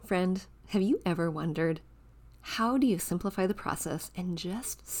friend, have you ever wondered, how do you simplify the process and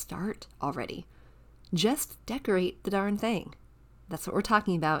just start already? Just decorate the darn thing. That's what we're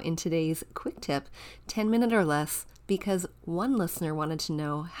talking about in today's quick tip, 10 minute or less, because one listener wanted to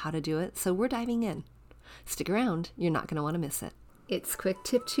know how to do it, so we're diving in. Stick around, you're not going to want to miss it. It's Quick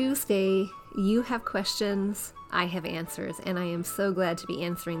Tip Tuesday. You have questions, I have answers, and I am so glad to be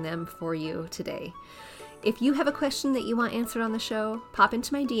answering them for you today. If you have a question that you want answered on the show, pop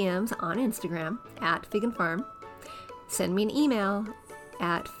into my DMs on Instagram at figandfarm. Send me an email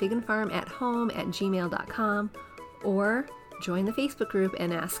at figandfarmathome@gmail.com or join the Facebook group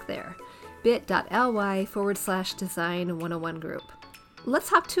and ask there. bit.ly/design101 group. Let's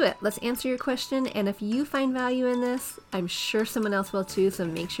hop to it. Let's answer your question. And if you find value in this, I'm sure someone else will too. So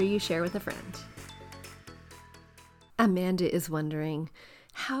make sure you share with a friend. Amanda is wondering,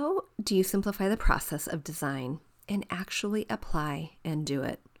 how do you simplify the process of design and actually apply and do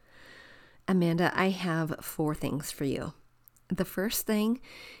it? Amanda, I have 4 things for you. The first thing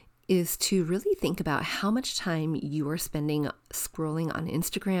is to really think about how much time you are spending scrolling on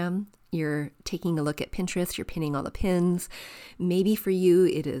Instagram. You're taking a look at Pinterest, you're pinning all the pins. Maybe for you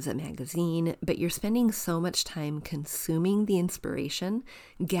it is a magazine, but you're spending so much time consuming the inspiration,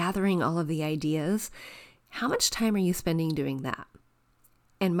 gathering all of the ideas. How much time are you spending doing that?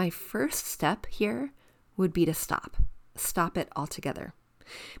 And my first step here would be to stop it altogether,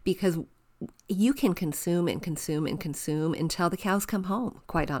 because you can consume and consume and consume until the cows come home,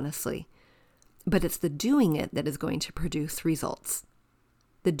 quite honestly. But it's the doing it that is going to produce results.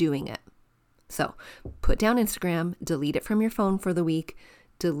 The doing it. So put down Instagram, delete it from your phone for the week,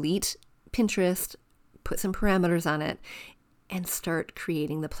 delete Pinterest, put some parameters on it, and start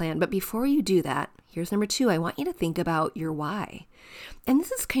creating the plan. But before you do that, here's number 2. I want you to think about your why. And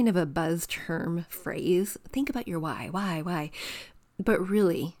this is kind of a buzz term phrase. Think about your why? But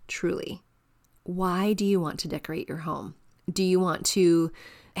really, truly, why do you want to decorate your home? Do you want to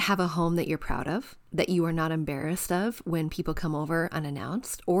have a home that you're proud of, that you are not embarrassed of when people come over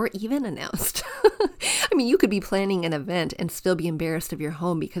unannounced or even announced? I mean, you could be planning an event and still be embarrassed of your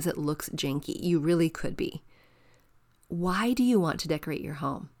home because it looks janky. You really could be. Why do you want to decorate your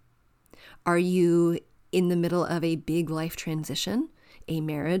home? Are you in the middle of a big life transition, a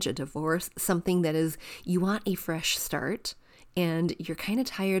marriage, a divorce, something that is, you want a fresh start and you're kind of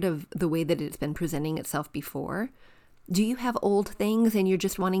tired of the way that it's been presenting itself before? Do you have old things and you're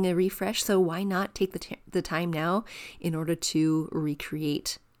just wanting a refresh? So why not take the time now in order to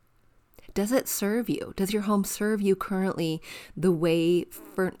recreate? Does it serve you? Does your home serve you currently the way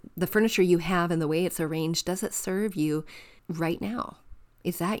the furniture you have and the way it's arranged? Does it serve you right now?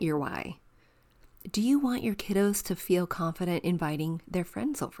 Is that your why? Do you want your kiddos to feel confident inviting their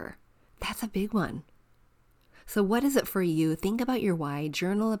friends over? That's a big one. So what is it for you? Think about your why,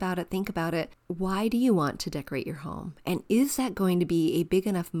 journal about it, think about it. Why do you want to decorate your home? And is that going to be a big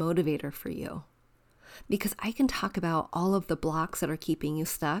enough motivator for you? Because I can talk about all of the blocks that are keeping you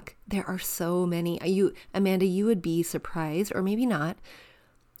stuck. There are so many. Amanda, you would be surprised, or maybe not,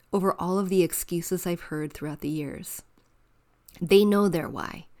 over all of the excuses I've heard throughout the years. They know their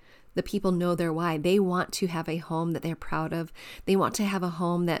why. The people know their why. They want to have a home that they're proud of. They want to have a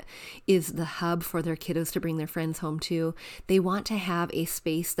home that is the hub for their kiddos to bring their friends home to. They want to have a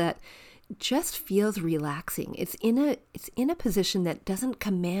space that just feels relaxing. It's in a position that doesn't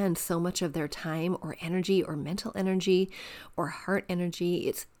command so much of their time or energy or mental energy or heart energy.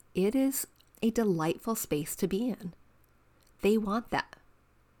 It is a delightful space to be in. They want that.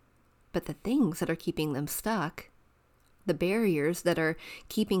 But the things that are keeping them stuck, the barriers that are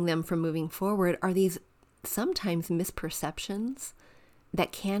keeping them from moving forward, are these sometimes misperceptions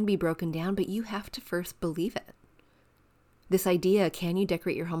that can be broken down, but you have to first believe it. This idea, can you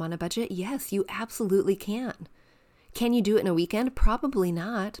decorate your home on a budget? Yes, you absolutely can. Can you do it in a weekend? Probably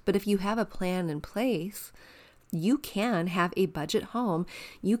not. But if you have a plan in place, you can have a budget home.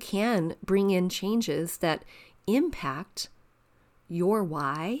 You can bring in changes that impact your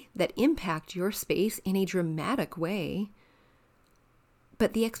why, that impact your space in a dramatic way.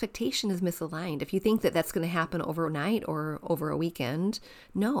 But the expectation is misaligned. If you think that that's going to happen overnight or over a weekend,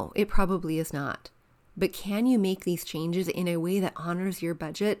 no, it probably is not. But can you make these changes in a way that honors your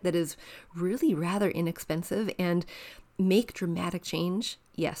budget, that is really rather inexpensive, and make dramatic change?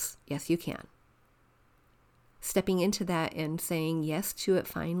 Yes, you can. Stepping into that and saying yes to it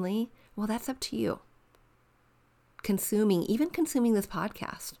finally, well, that's up to you. Consuming this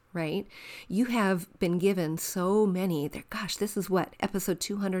podcast, right? You have been given so many, this is episode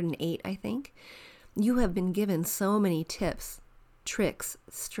 208, I think. You have been given so many tips, tricks,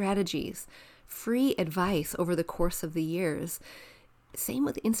 strategies, free advice over the course of the years. Same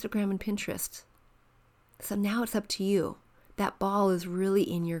with Instagram and Pinterest. So now it's up to you. That ball is really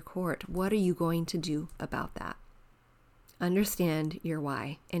in your court. What are you going to do about that? Understand your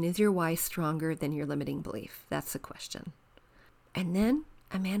why. And is your why stronger than your limiting belief? That's the question. And then,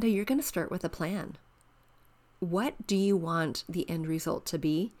 Amanda, you're going to start with a plan. What do you want the end result to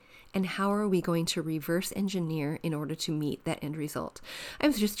be? And how are we going to reverse engineer in order to meet that end result? I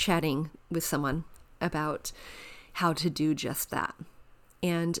was just chatting with someone about how to do just that.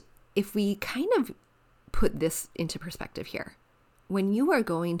 And if we kind of put this into perspective here, when you are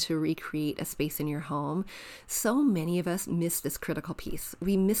going to recreate a space in your home, so many of us miss this critical piece.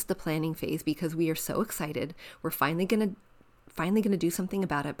 We miss the planning phase because we are so excited. We're finally going to do something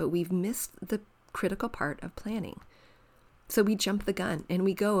about it, but we've missed the critical part of planning. So we jump the gun and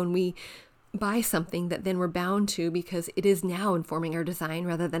we go and we buy something that then we're bound to because it is now informing our design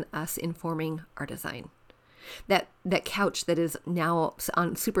rather than us informing our design. That couch that is now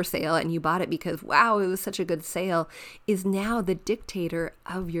on super sale and you bought it because, wow, it was such a good sale, is now the dictator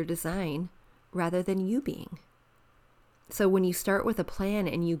of your design rather than you being. So when you start with a plan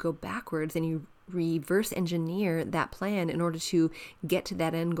and you go backwards and you reverse engineer that plan in order to get to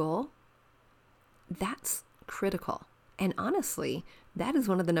that end goal, that's critical. And honestly, that is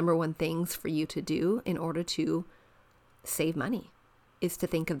one of the number one things for you to do in order to save money, is to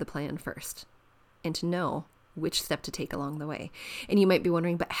think of the plan first and to know which step to take along the way. And you might be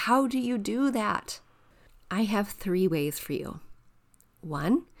wondering, but how do you do that? I have 3 ways for you.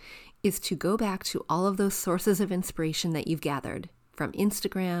 One is to go back to all of those sources of inspiration that you've gathered, from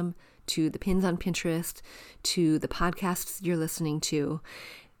Instagram to the pins on Pinterest to the podcasts you're listening to.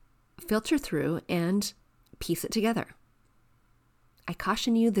 Filter through and piece it together. I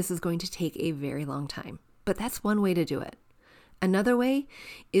caution you, this is going to take a very long time, but that's one way to do it. Another way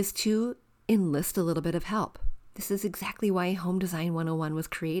is to enlist a little bit of help. This is exactly why Home Design 101 was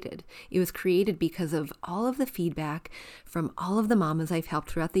created. It was created because of all of the feedback from all of the mamas I've helped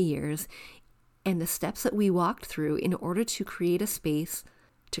throughout the years and the steps that we walked through in order to create a space,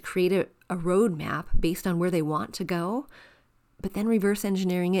 to create a roadmap based on where they want to go, but then reverse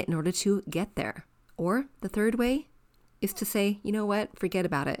engineering it in order to get there. Or the third way is to say, you know what, forget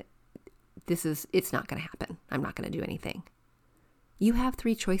about it. It's not going to happen. I'm not going to do anything. You have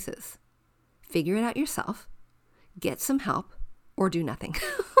 3 choices. Figure it out yourself, get some help, or do nothing.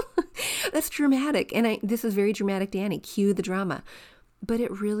 That's dramatic. And this is very dramatic, Danny. Cue the drama. But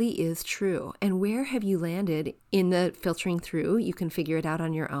it really is true. And where have you landed in the filtering through? You can figure it out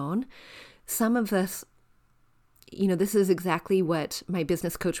on your own. Some of us, this is exactly what my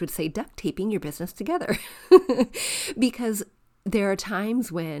business coach would say, duct taping your business together. Because there are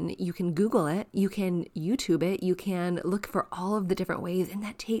times when you can Google it, you can YouTube it, you can look for all of the different ways, and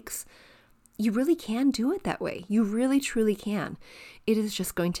you really can do it that way. You really, truly can. It is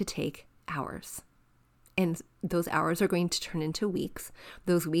just going to take hours. And those hours are going to turn into weeks,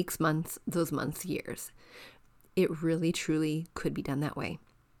 those weeks, months, those months, years. It really, truly could be done that way.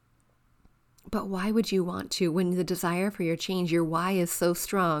 But why would you want to? When the desire for your change, your why is so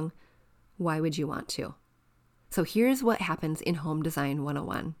strong, why would you want to? So here's what happens in Home Design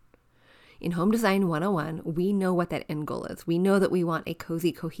 101. In Home Design 101, we know what that end goal is. We know that we want a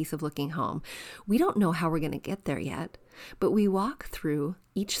cozy, cohesive looking home. We don't know how we're going to get there yet, but we walk through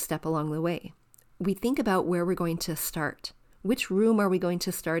each step along the way. We think about where we're going to start. Which room are we going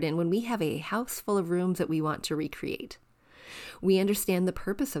to start in when we have a house full of rooms that we want to recreate? We understand the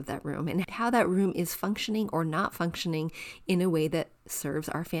purpose of that room and how that room is functioning or not functioning in a way that serves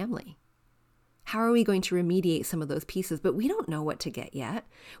our family. How are we going to remediate some of those pieces? But we don't know what to get yet.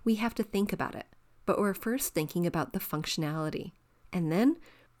 We have to think about it. But we're first thinking about the functionality. And then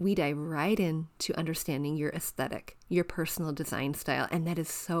we dive right into understanding your aesthetic, your personal design style. And that is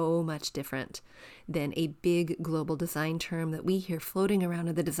so much different than a big global design term that we hear floating around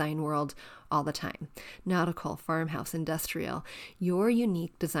in the design world all the time. Nautical, farmhouse, industrial. Your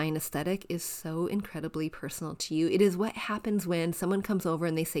unique design aesthetic is so incredibly personal to you. It is what happens when someone comes over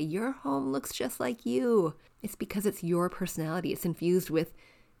and they say, your home looks just like you. It's because it's your personality. It's infused with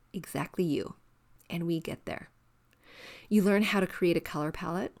exactly you. And we get there. You learn how to create a color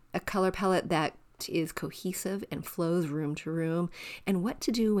palette that is cohesive and flows room to room, and what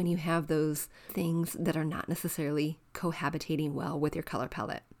to do when you have those things that are not necessarily cohabitating well with your color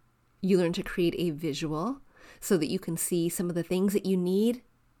palette. You learn to create a visual so that you can see some of the things that you need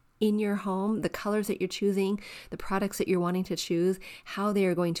in your home, the colors that you're choosing, the products that you're wanting to choose, how they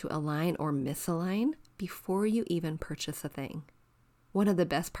are going to align or misalign before you even purchase a thing. One of the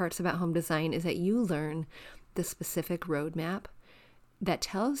best parts about home design is that you learn the specific roadmap that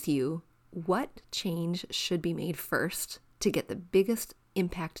tells you what change should be made first to get the biggest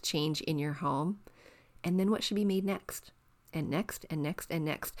impact change in your home, and then what should be made next, and next, and next, and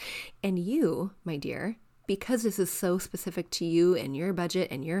next. And you, my dear, because this is so specific to you and your budget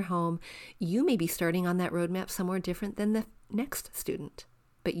and your home, you may be starting on that roadmap somewhere different than the next student.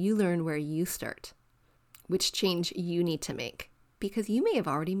 But you learn where you start, which change you need to make, because you may have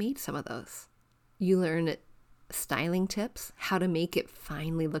already made some of those. You learn styling tips, how to make it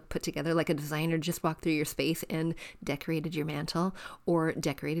finally look put together like a designer just walked through your space and decorated your mantle or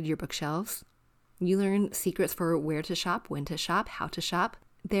decorated your bookshelves. You learn secrets for where to shop, when to shop, how to shop.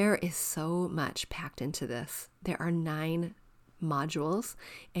 There is so much packed into this. There are 9 modules,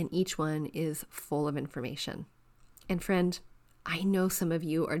 and each one is full of information. And friend, I know some of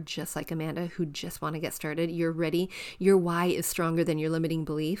you are just like Amanda who just want to get started. You're ready. Your why is stronger than your limiting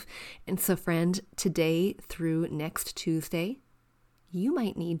belief. And so friend, today through next Tuesday, you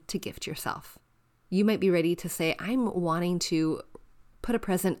might need to gift yourself. You might be ready to say, I'm wanting to put a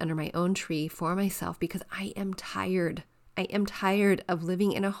present under my own tree for myself because I am tired. I am tired of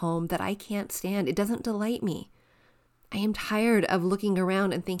living in a home that I can't stand. It doesn't delight me. I am tired of looking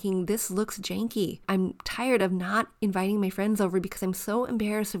around and thinking, this looks janky. I'm tired of not inviting my friends over because I'm so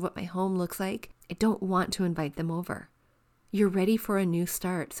embarrassed of what my home looks like. I don't want to invite them over. You're ready for a new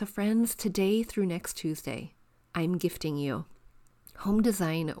start. So friends, today through next Tuesday, I'm gifting you Home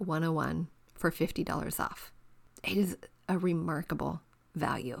Design 101 for $50 off. It is a remarkable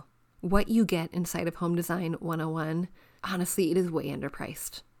value. What you get inside of Home Design 101, honestly, it is way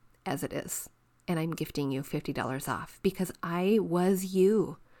underpriced as it is. And I'm gifting you $50 off because I was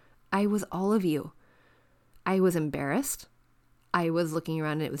you. I was all of you. I was embarrassed. I was looking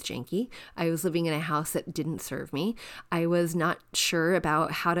around and it was janky. I was living in a house that didn't serve me. I was not sure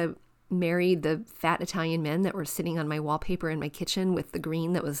about how to marry the fat Italian men that were sitting on my wallpaper in my kitchen with the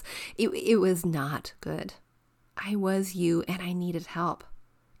green that was, it was not good. I was you and I needed help.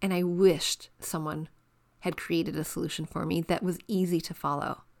 And I wished someone had created a solution for me that was easy to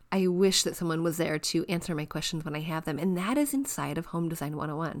follow. I wish that someone was there to answer my questions when I have them. And that is inside of Home Design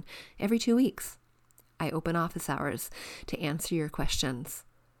 101. Every 2 weeks, I open office hours to answer your questions.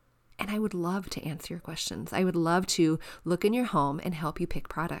 And I would love to answer your questions. I would love to look in your home and help you pick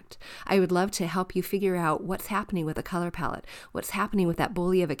product. I would love to help you figure out what's happening with a color palette, what's happening with that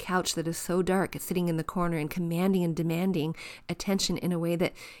bully of a couch that is so dark, it's sitting in the corner and commanding and demanding attention in a way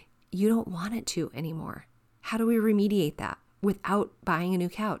that you don't want it to anymore. How do we remediate that without buying a new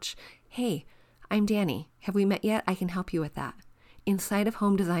couch? Hey, I'm Danny. Have we met yet? I can help you with that. Inside of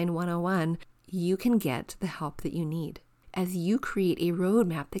Home Design 101, you can get the help that you need as you create a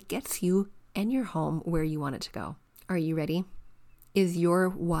roadmap that gets you and your home where you want it to go. Are you ready? Is your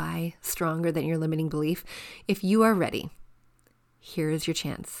why stronger than your limiting belief? If you are ready, here is your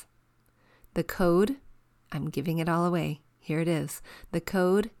chance. The code, I'm giving it all away. Here it is. The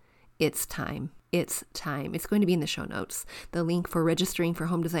code, it's time. It's time. It's going to be in the show notes. The link for registering for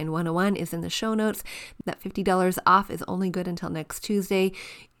Home Design 101 is in the show notes. That $50 off is only good until next Tuesday.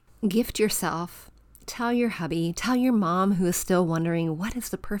 Gift yourself. Tell your hubby. Tell your mom who is still wondering what is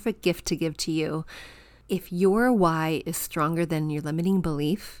the perfect gift to give to you. If your why is stronger than your limiting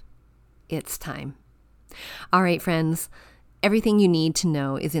belief, it's time. All right, friends. Everything you need to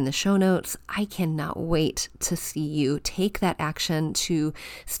know is in the show notes. I cannot wait to see you take that action to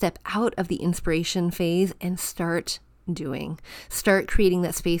step out of the inspiration phase and start doing. Start creating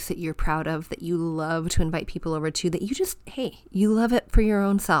that space that you're proud of, that you love to invite people over to, that you just, hey, you love it for your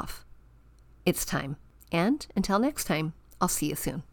own self. It's time. And until next time, I'll see you soon.